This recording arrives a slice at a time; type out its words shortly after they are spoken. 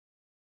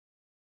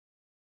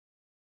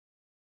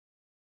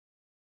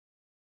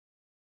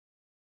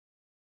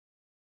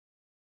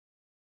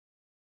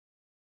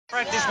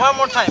Practice one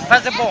more time.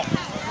 Pass the ball.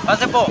 Pass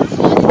the ball.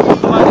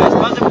 Come on, guys.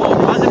 Pass the ball.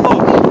 Pass the ball.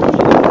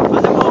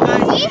 Pass the ball,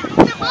 guys.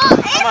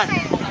 Come on.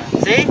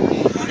 See?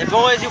 The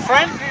ball is your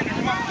friend.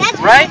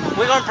 Right?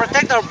 We're going to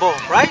protect our ball,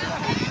 right?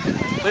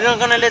 We're not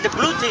going to let the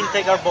blue team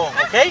take our ball,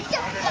 okay?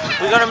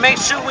 We're going to make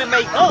sure we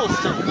make goals,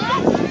 too.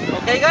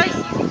 Okay, guys?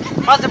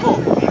 Pass the ball.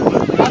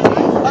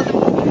 Pass the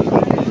ball.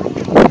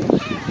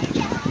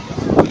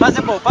 Pass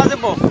the ball. Pass the ball. Pass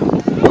the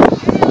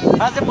ball.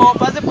 Pass the ball.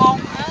 Pass the ball.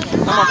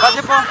 Come on, pass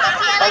the ball.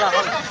 Hold on,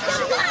 hold on.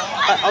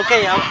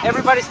 Okay,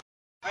 everybody's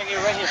right here,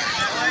 right here.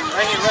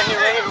 Right here, right here,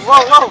 right here.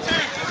 Whoa, whoa.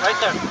 Right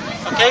there.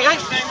 Okay,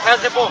 guys? Pass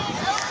the ball.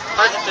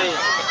 Pass it to him.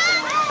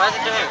 Pass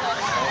it to him.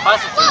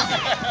 Pass it to him.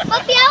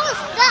 Papi, I was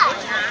stuck.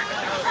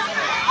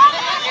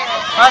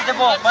 Pass the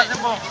ball. Pass the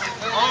ball.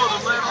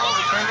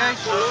 Okay, guys?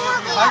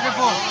 Pass the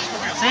ball.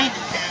 See?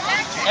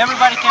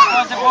 Everybody can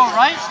pass the ball,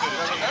 right?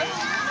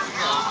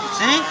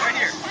 See?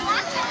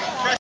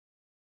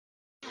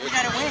 We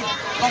gotta win.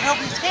 Go help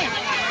his team.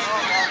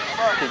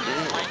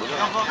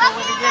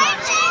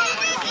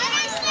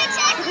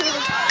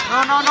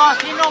 No,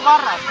 así no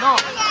barras, no.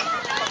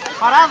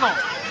 Parado. You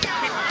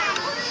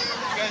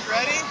guys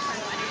ready?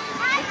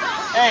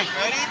 Hey.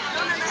 Ready?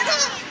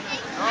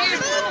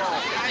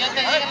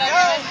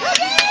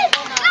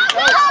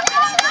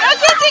 Go,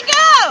 Kitsy,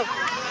 go!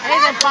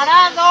 Hey,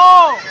 parado.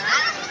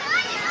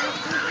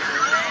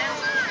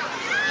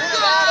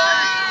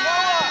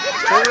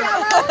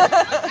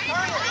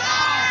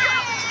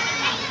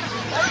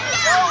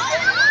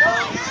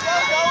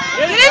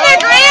 Get in there,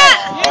 Grant!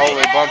 Oh,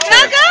 they bumped Go,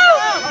 her. go!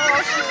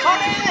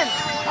 Come in.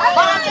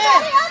 Come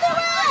in.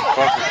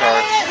 Bump the car.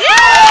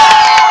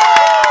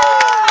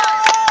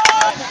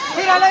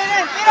 Tírale,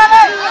 Eden,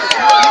 tírale.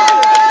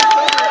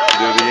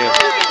 Do it again.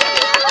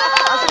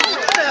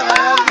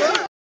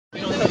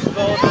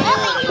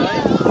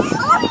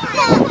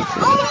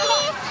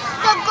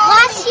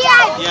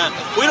 Yeah.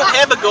 We don't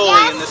have a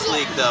goalie in this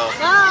league, though.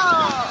 No.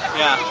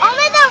 Yeah.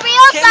 Only the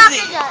real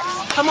Kenzie. soccer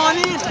does. Come on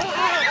in.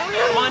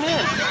 Come on in.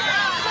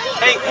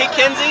 Hey,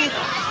 Kenzie.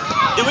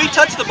 Do we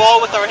touch the ball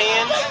with our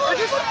hands?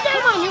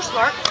 Come on, you're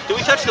smart. Do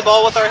we touch the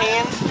ball with our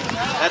hands?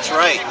 That's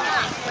right.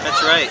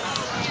 That's right.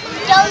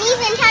 Don't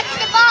even touch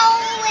the ball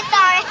with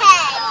our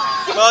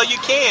head. Well, you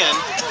can.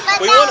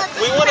 But We that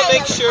want to was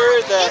make sure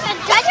You that can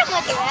touch it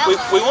with your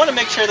elbow. we want to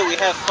make sure that we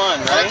have fun,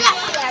 right?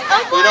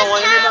 We don't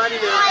want anybody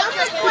to push.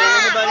 Well,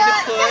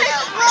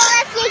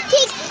 if you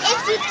do it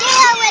with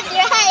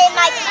your head, it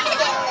might be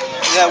silly.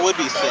 That would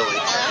be silly.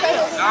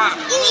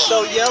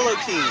 So yellow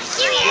team.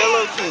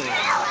 Yellow team.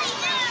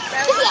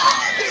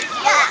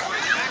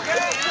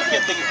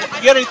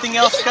 You got anything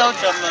else, Coach?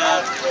 Well,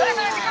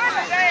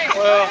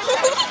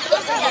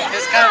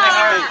 It's kind of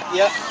hard.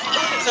 yeah.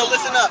 So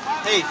listen up.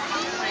 Hey,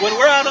 when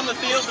we're out on the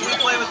field, do we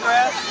play with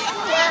grass?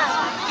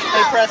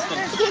 Hey, Preston.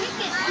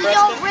 You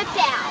don't rip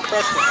out.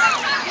 Preston.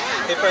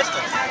 Hey,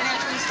 Preston.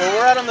 When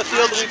we're out on the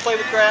field, do we play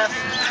with grass?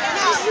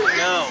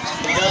 No,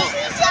 we don't.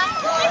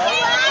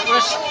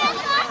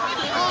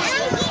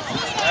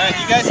 All right,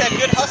 you guys had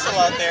good hustle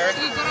out there.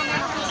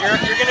 You're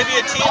going to be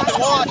a team to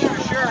watch for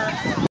sure.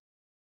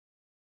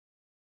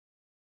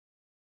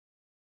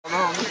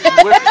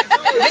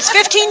 If it's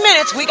 15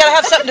 minutes, we gotta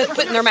have something to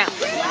put in their mouth.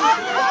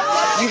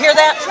 You hear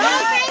that?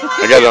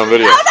 I got it on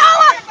video.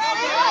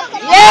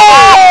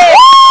 Yay!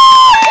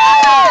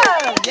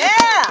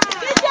 Yeah!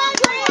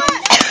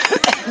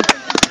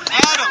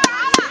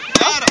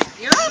 Adam.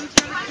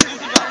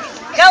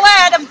 Go,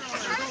 Adam!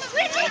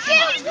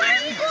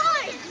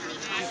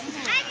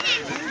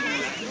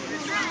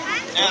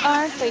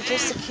 Aren't they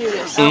just the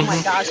cutest? Oh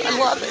my gosh, I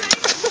love it.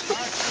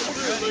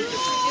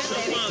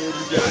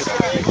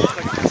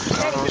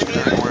 Adam, get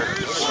ahead.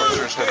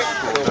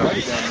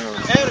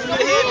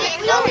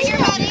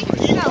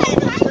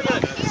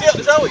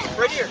 Zoe,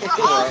 right here.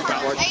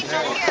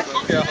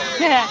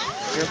 Yeah.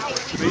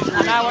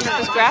 And I wonder if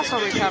this grass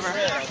will recover.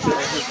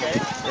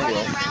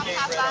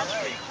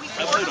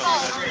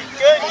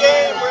 Good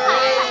game,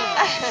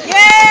 Red.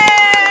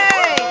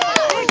 Yay!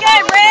 Good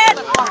game, Red!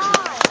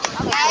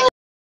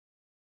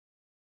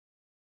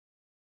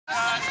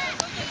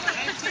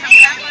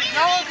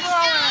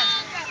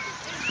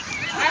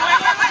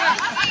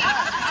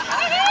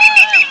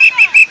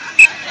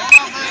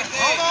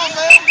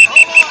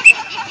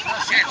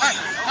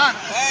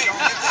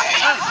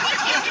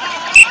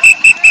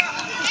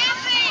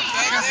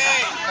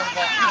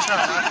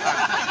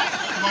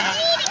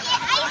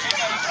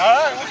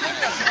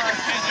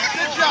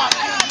 Good job.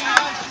 Come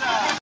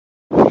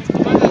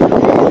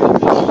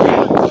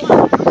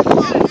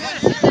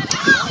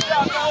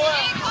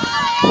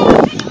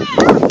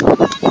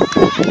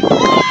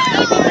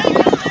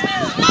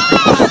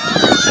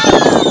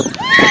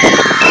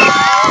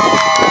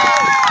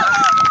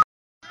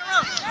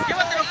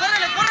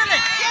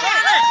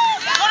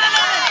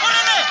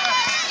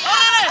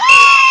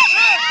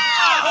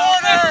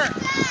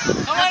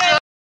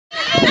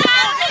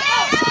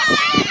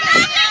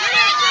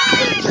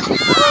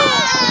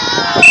on.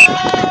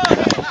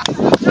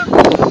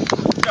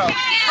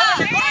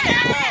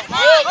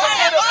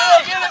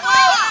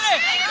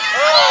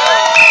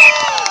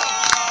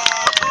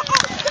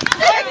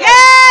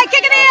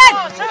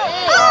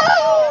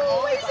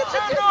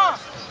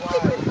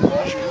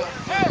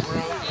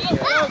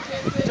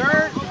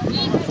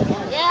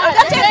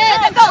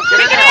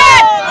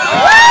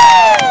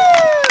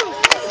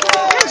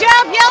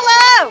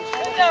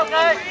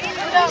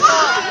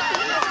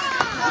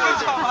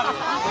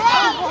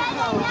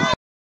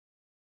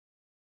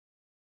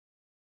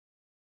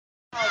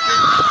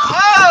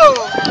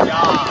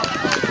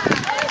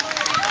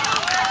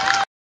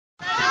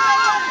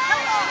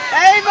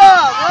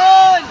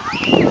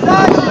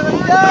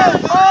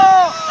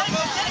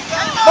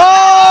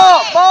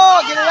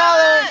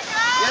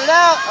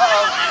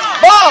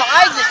 Ball,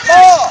 Isaac,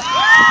 ball!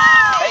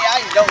 Hey,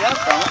 Isaac, don't run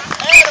from it.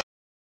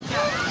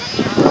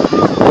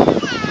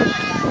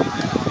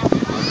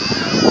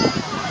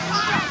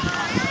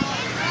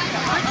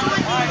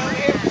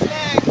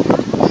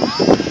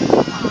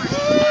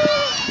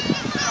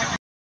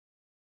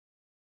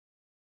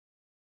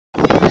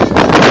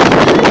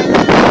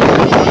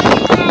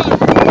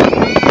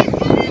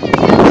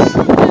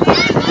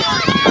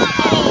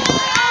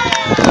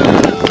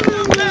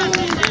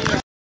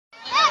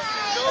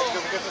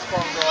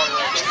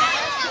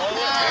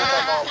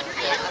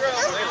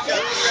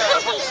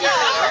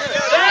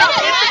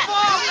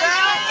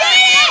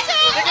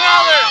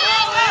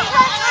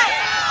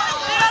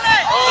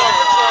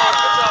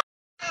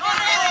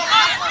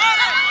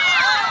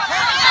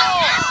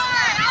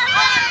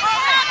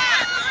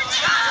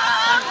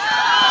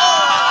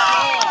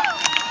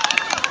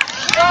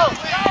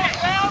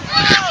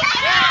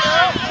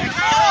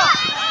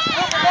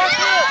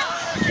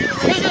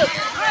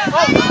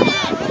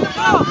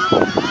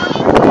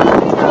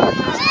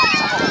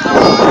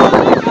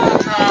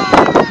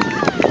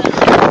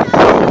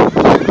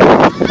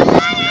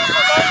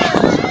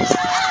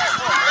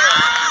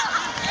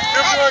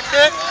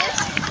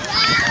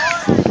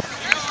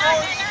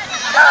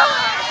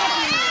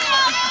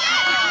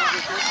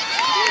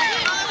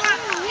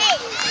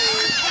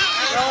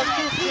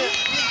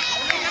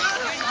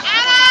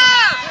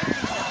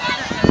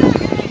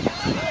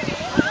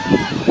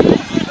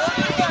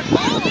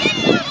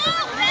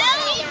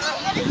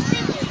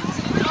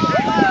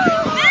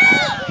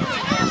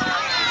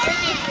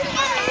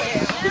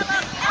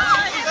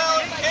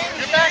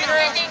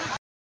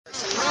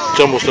 It's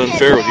almost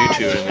unfair with you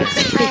two in there.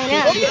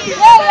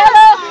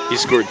 He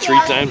scored 3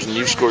 times and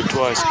you scored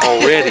twice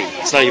already.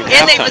 It's not even halftime.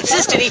 And they've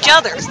assisted each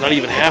other. It's not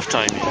even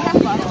halftime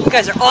yet. You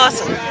guys are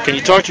awesome. Can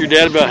you talk to your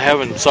dad about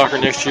having soccer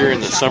next year in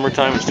the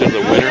summertime instead of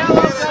the winter?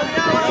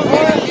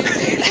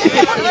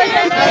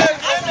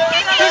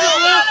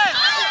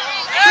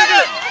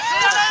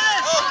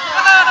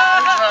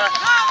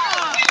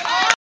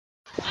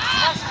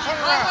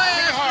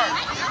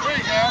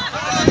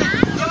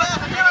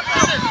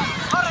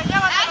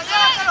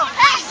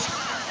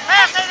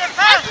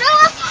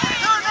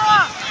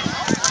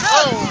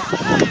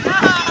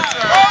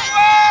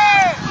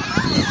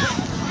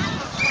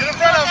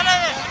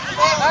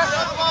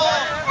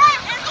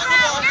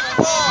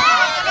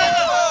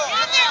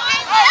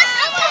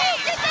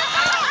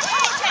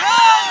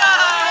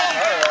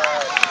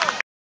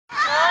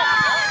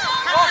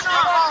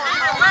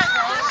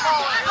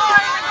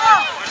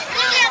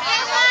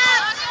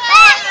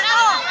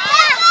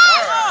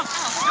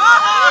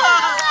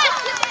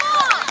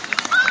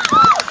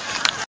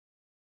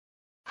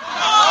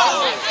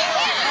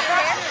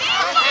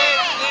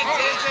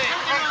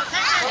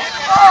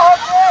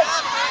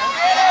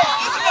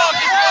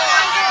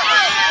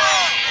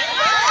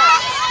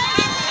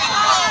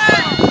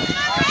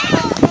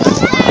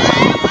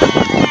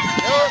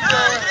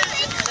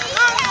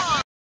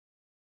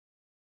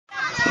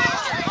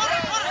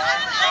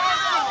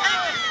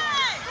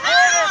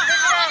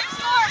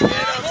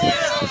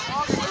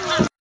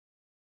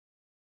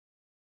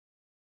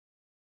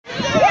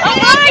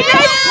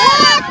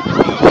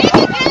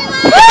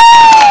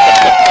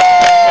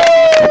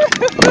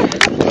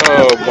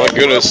 Oh my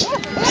goodness. Ready?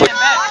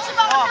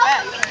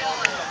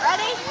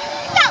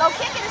 Go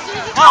kick it as soon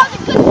as you call it.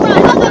 Good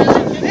run.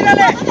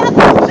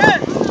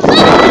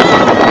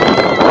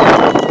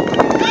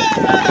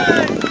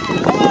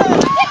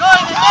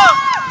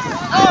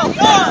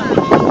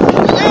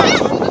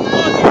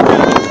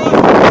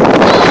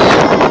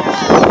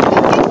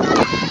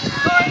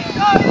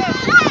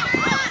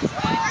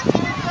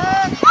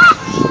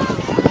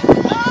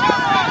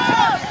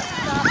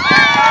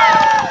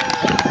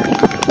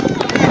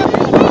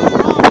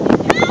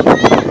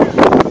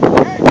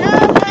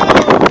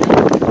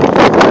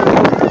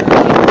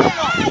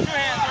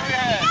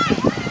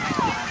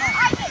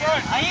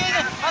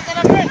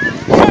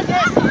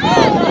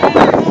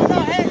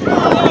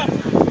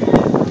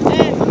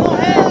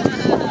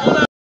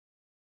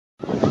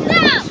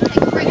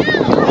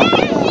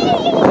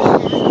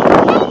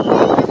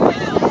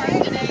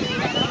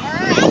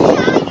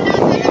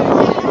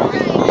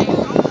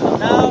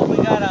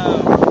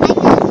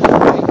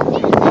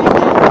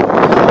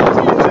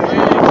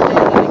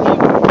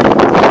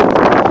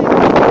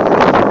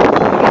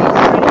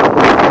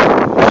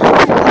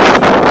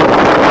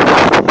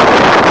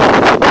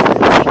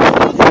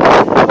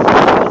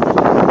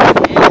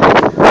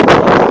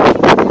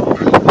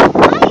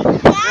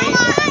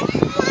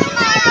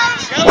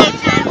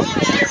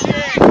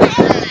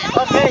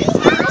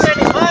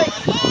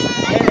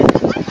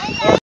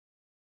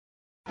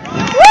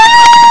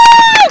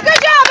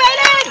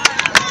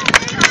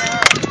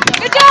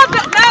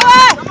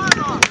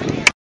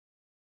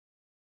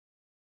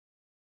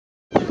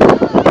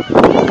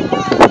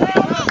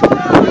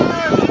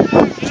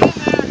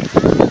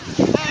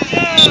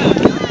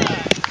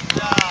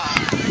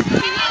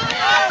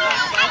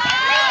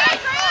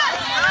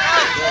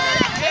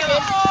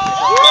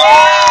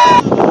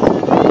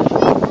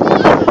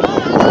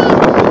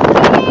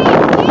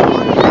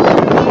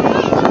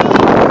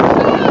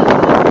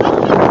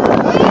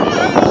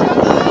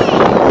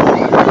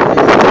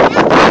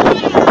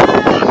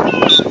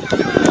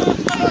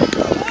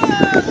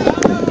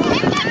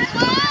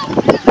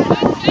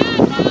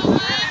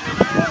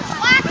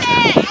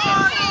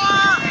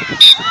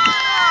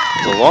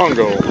 Long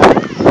goal.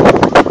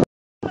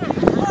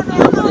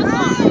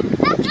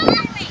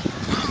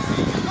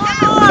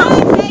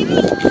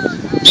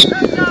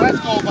 Let's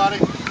go, buddy.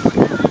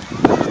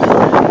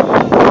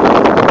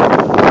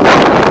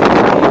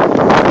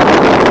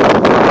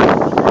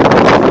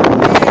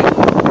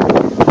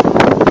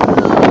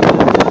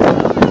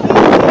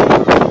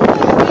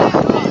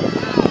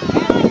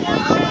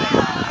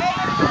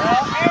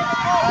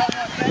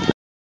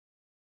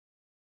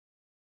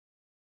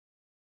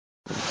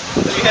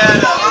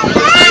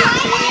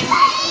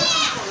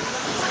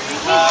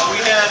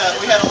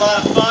 We had a lot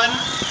of fun.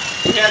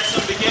 We had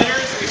some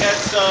beginners, we had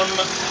some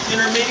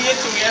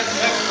intermediates, and we had some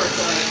experts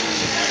on the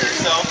team here.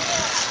 So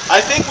I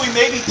think we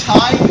maybe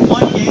tied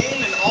one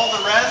game, and all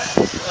the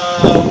rest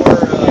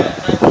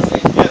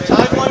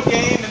tied one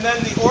game, and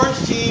then the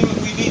orange team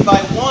we beat by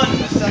 1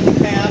 in the second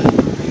half,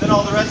 and then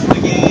all the rest of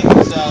the games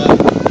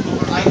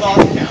I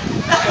lost count.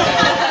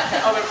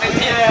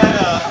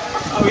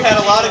 So we had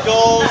a lot of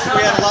goals,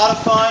 we had a lot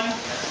of fun.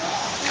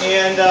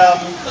 And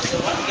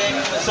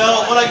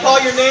so when I call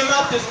your name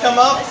up, just come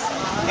up.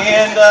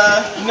 And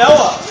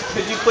Noah,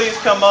 could you please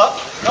come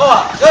up?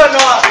 Noah, go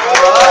Noah. All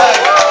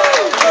right.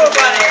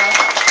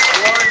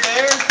 Award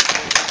there.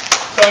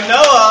 So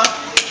Noah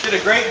did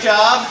a great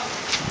job.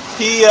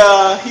 He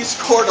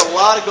scored a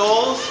lot of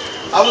goals.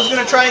 I was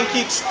going to try and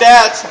keep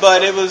stats,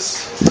 but it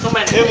was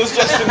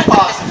just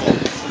impossible.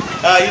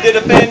 You did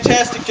a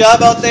fantastic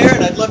job out there,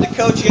 and I'd love to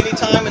coach you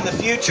anytime in the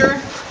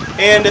future.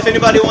 And if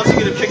anybody wants to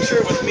get a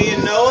picture with me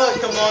and Noah,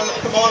 come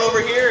on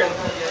over here. And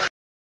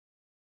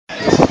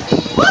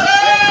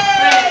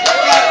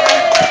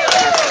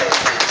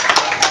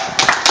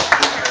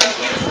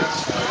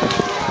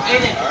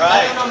all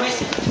right.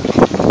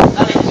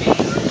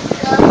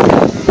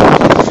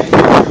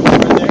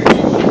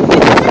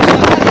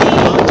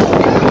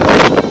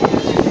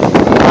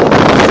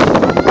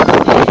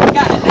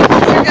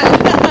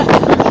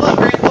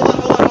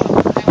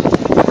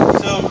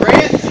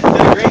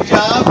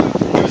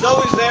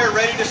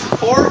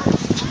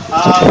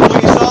 When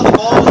he saw the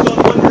ball was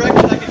going one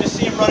direction, I could just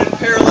see him running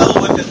parallel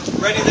with it,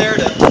 ready there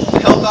to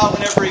help out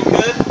whenever he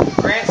could.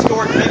 Grant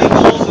scored many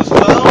goals as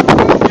well.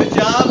 Good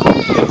job.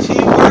 Good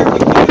teamwork.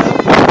 You keep it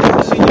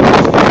up. See you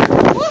next year.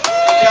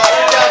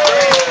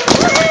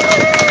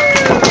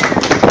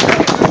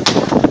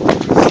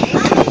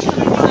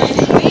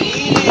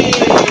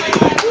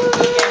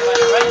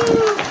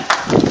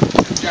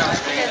 Good job,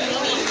 Grant.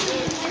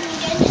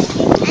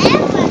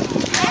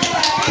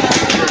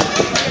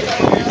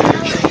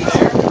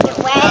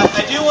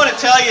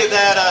 Tell you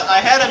that I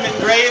had them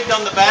engraved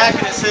on the back,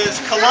 and it says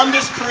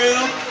Columbus Crew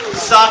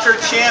Soccer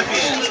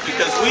Champions,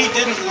 because we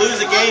didn't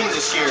lose a game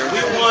this year.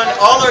 We won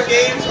all our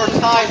games or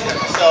tied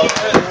them. So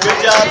good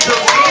job. So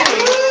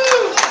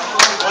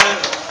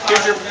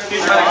here's your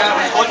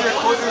hold your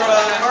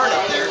card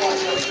up there.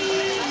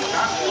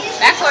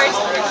 Backwards.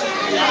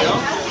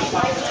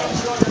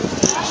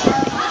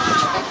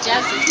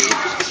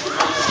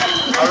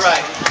 All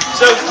right.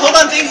 So hold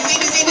on, Zini.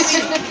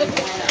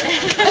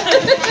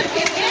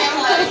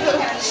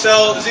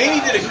 So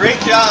Zini did a great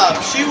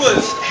job. She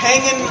was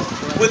hanging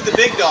with the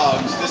big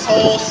dogs this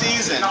whole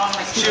season.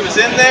 She was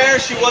in there.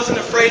 She wasn't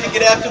afraid to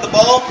get after the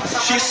ball.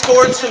 She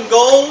scored some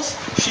goals.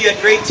 She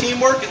had great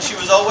teamwork, and she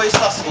was always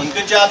hustling.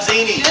 Good job,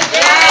 Zini. Good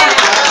job.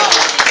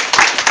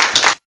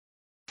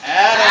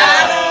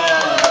 Adam.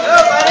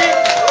 Go, buddy.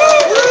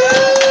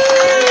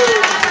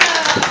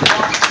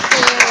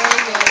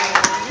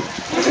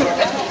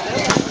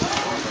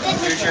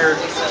 Here's your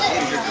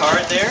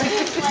card there.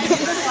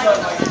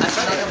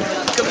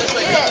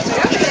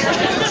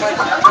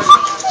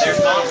 There's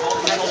Mom.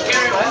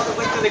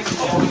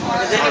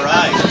 All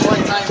right.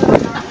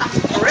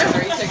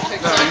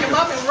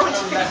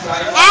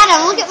 Adam,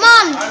 look at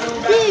Mom.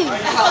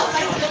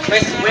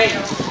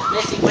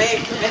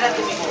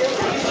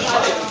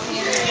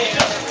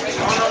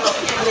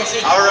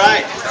 All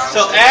right.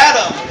 So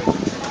Adam,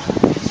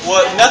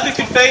 nothing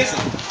can faze him.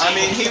 I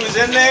mean, he was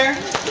in there.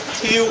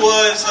 He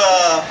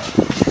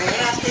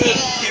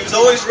was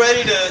always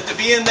ready to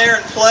be in there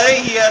and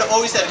play. He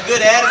always had a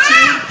good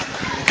attitude,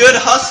 good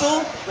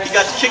hustle. He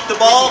got to kick the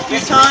ball a few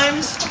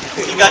times.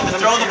 He got to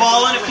throw the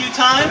ball in a few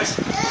times.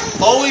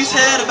 Always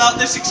had about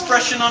this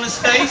expression on his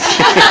face.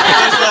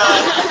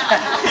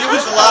 He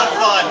was a lot of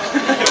fun.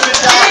 Good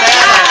job,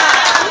 Adam.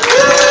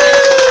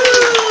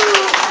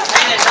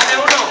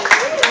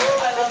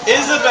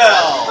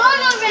 Isabel.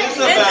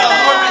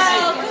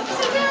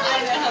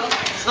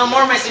 No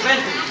more Messi.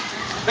 Ven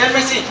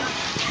Messi.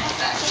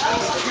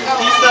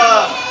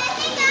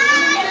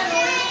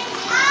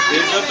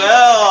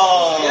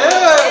 Isabel.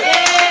 Yeah.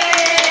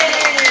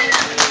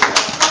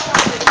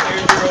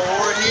 Here's your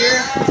award here.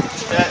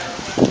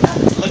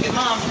 Look at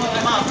Mom. Look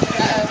at Mom.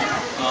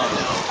 Oh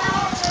no.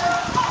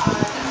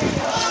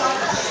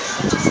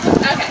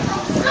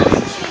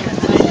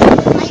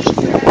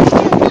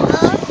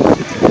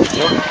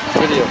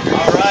 Video.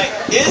 All right.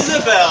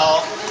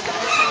 Isabel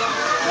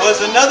was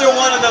is another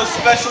one of those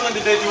special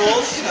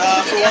individuals.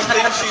 For one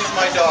thing, she's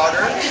my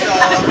daughter, so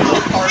I'm a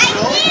little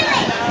partial.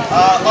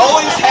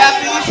 Always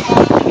happy,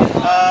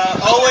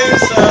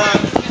 always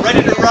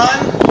ready to run.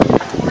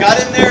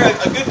 Got in there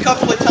a good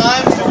couple of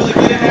times to really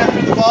get in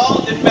after the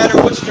ball. Didn't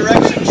matter which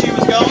direction she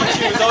was going,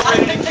 she was always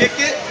ready to kick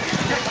it.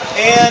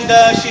 And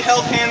she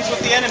held hands with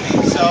the enemy.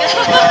 So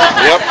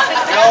we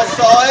all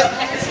saw it,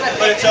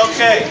 but it's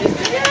okay.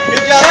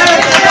 Good job.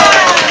 Good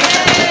job.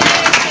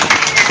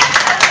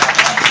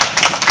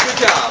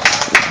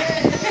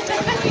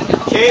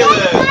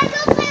 Caleb.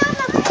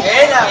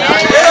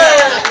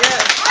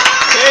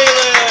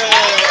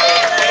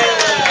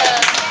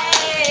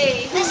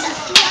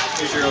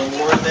 Here's your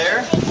award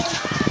there.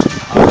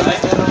 All right.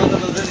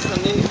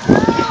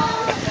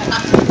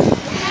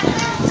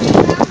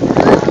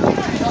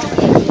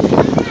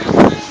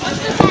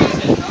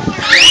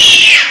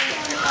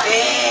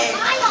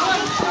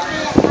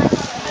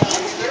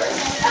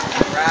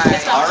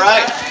 All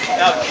right.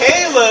 Now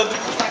Caleb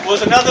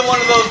was another one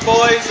of those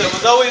boys that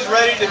was always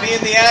ready to be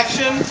in the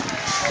action.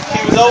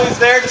 He was always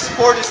there to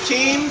support his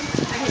team.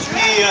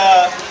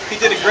 He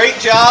did a great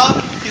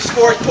job. He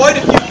scored quite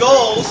a few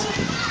goals.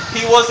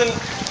 He wasn't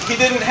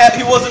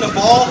a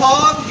ball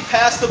hog. He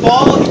passed the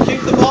ball. He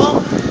kicked the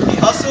ball. He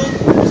hustled.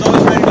 He was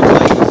always ready to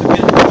play. So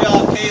good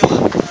job,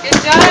 Caleb.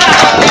 Good job.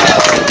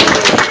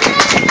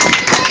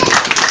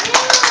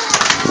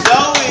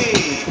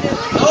 Zoe.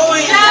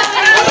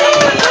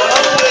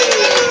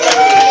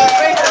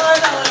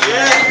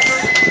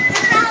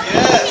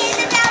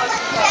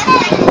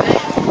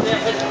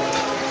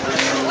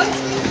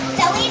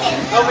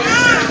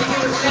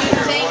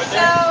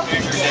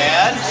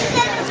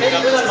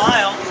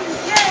 Smile.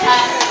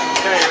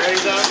 Okay, ready,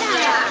 Zoe?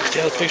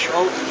 Yeah, the picture.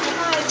 Hold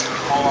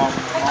on.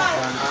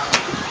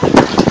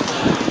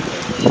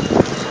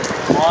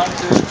 1,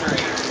 2, 3.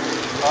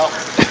 Well,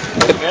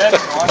 good.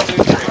 1,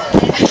 2, 3.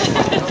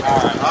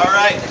 All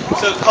right.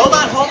 So hold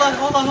on.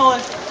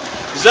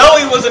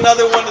 Zoe was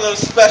another one of those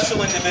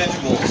special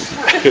individuals.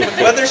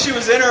 Whether she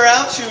was in or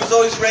out, she was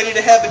always ready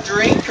to have a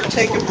drink or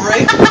take a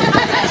break.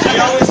 She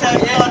always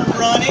had fun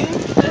running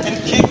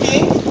and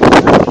kicking.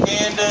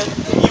 And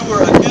you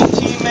were a good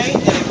teammate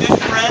and a good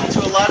friend to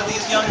a lot of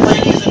these young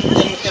ladies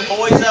and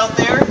boys out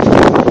there.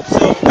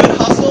 So good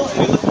hustle, and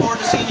we look forward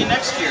to seeing you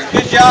next year.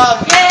 Good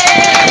job.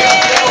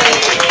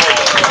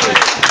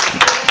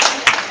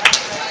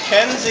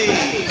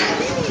 Kenzie.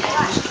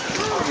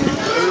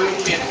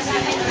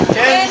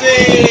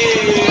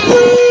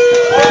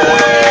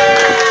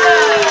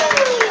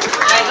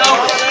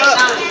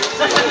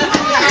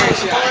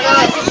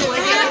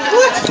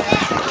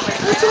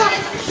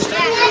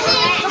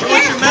 You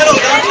want your medal,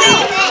 don't you?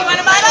 You want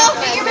a medal?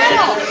 Your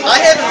medal. I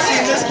haven't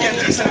seen this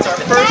Kenzie since our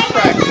first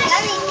practice.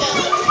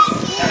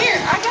 Here,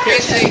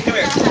 come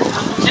here.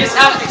 Just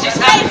happy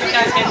you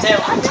guys can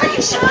tell.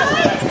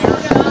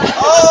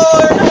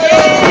 Oh,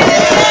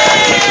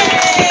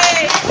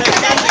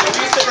 Kenzie, will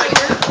you sit right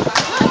here?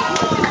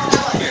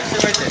 Here,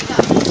 sit right there.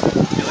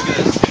 Here, look at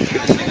this.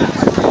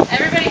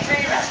 Everybody's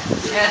ready.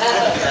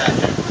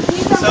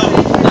 So,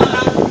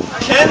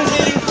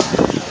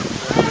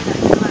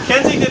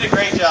 Kenzie did a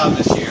great job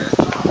this year.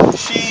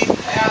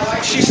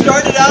 She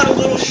started out a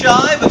little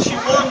shy, but she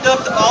warmed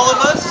up to all of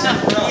us.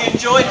 We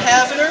enjoyed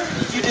having her.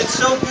 You did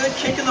so good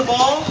kicking the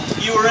ball.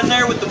 You were in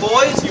there with the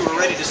boys. You were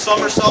ready to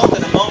somersault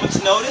at a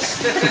moment's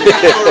notice. You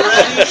were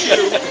ready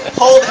to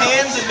hold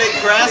hands and make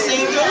grass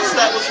angels.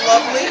 That was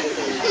lovely.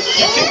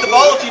 You kicked the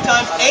ball a few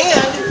times,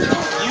 and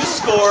you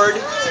scored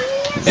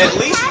at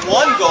least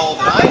one goal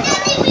that I know.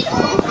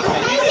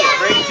 And you did a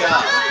great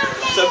job.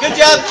 So good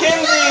job,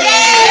 Kenzie!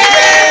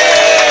 Yay!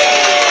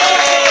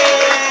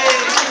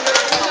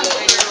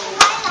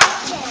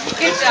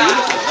 Good job.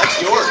 That's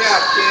yours. Good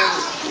job, Kim.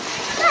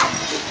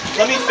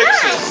 Let me fix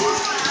this.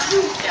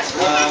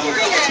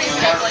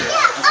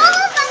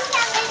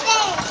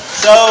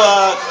 So,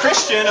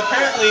 Christian,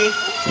 apparently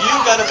you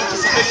got a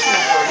participation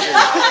award here.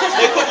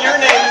 They put your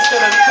name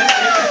instead of...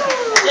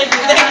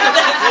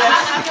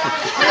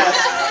 Yes.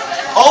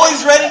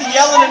 Always ready to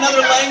yell in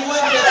another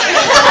language.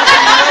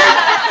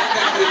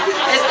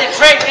 It's the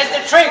trick.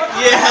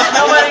 Yeah.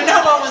 Nobody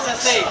knows what was I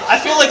saying. I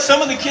feel like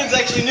some of the kids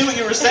actually knew what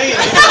you were saying.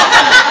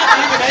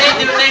 They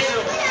do.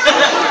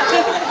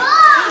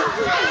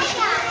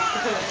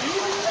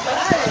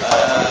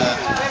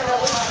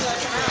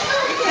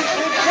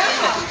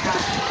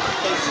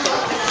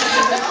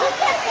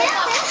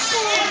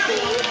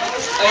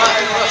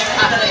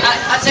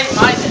 I'd say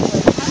mine.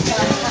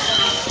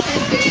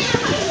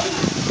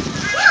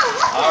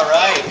 All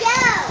right.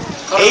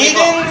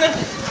 Aiden.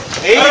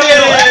 Is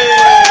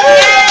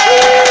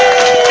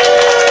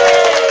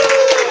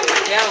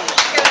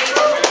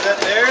that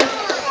there?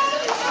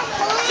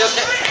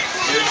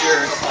 Here's your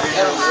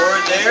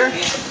award there.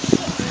 Here's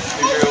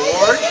your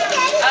award.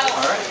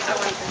 All right.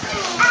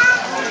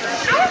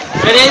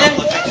 Ready, Aiden?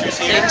 All the pictures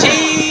here.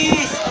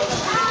 Cheese.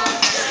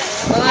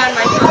 Hold on,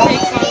 my phone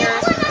takes longer.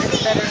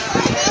 It's better.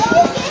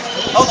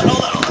 Hold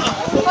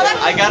on.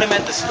 I got him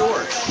at the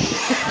store.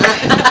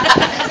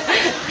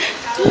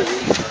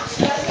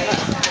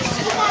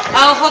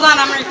 Oh, hold on,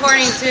 I'm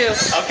recording too.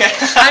 Okay.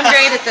 I'm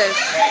great at this.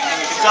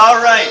 It's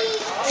all right.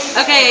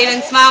 Okay,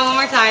 Aiden, smile one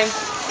more time.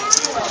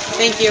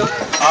 Thank you.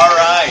 All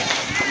right.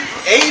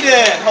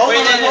 Aiden, hold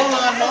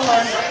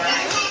on.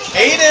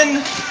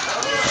 Aiden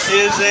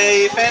is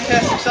a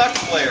fantastic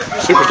soccer player.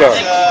 Superstar.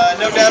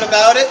 No doubt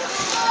about it.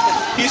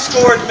 He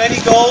scored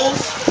many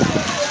goals.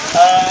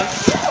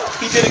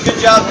 He did a good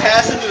job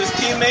passing to his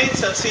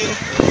teammates. I've seen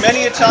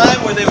many a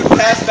time where they would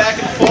pass back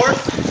and forth.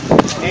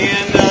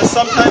 And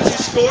sometimes he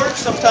scored,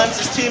 sometimes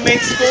his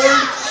teammates scored.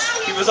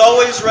 He was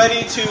always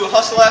ready to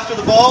hustle after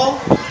the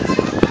ball.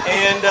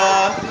 And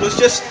it was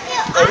just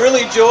a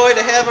really joy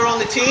to have her on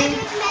the team.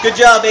 Good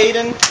job,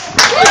 Aiden.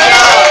 Good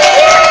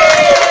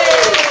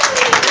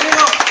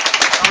job.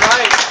 All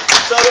right.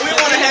 So why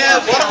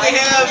don't we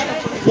have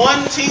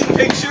one team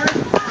picture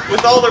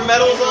with all their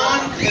medals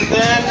on, and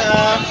then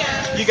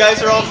you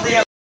guys are all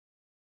free.